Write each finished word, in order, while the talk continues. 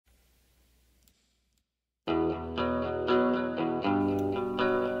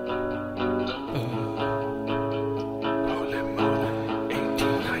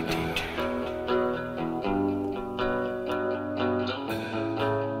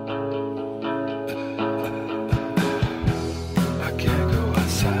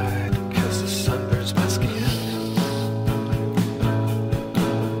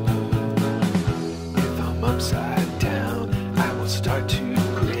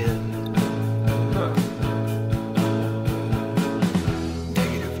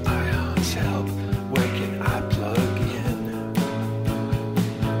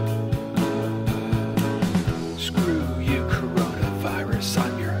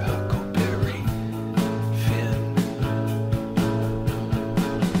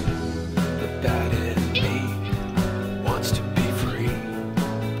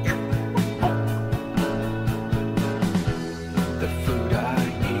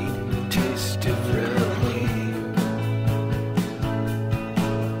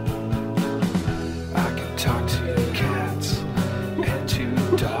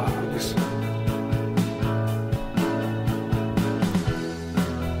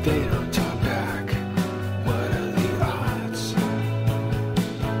They don't talk back. What are the odds?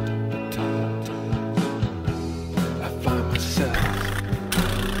 I find myself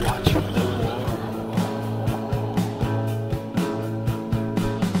watching the war.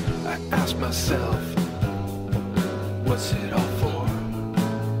 I ask myself, what's it all for?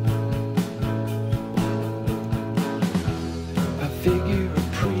 I figure a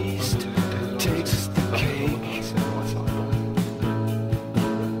priest takes the cake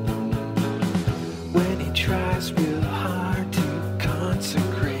when he tries real hard to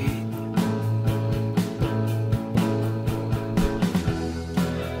consecrate.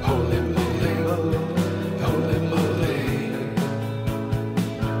 Holy moly, holy moly,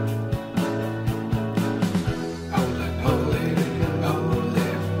 holy moly, holy moly,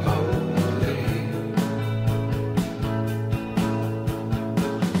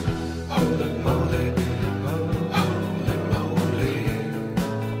 holy moly, holy moly,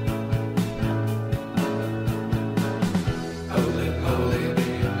 holy moly,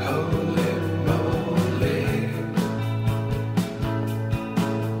 holy moly.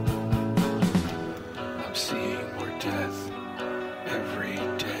 I'm seeing more death every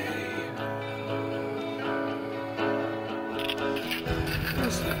day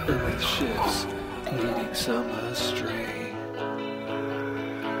as the earth shifts, leading some astray.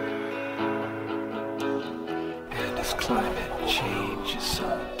 And as climate change is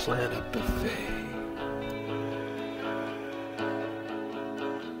some planet buffet.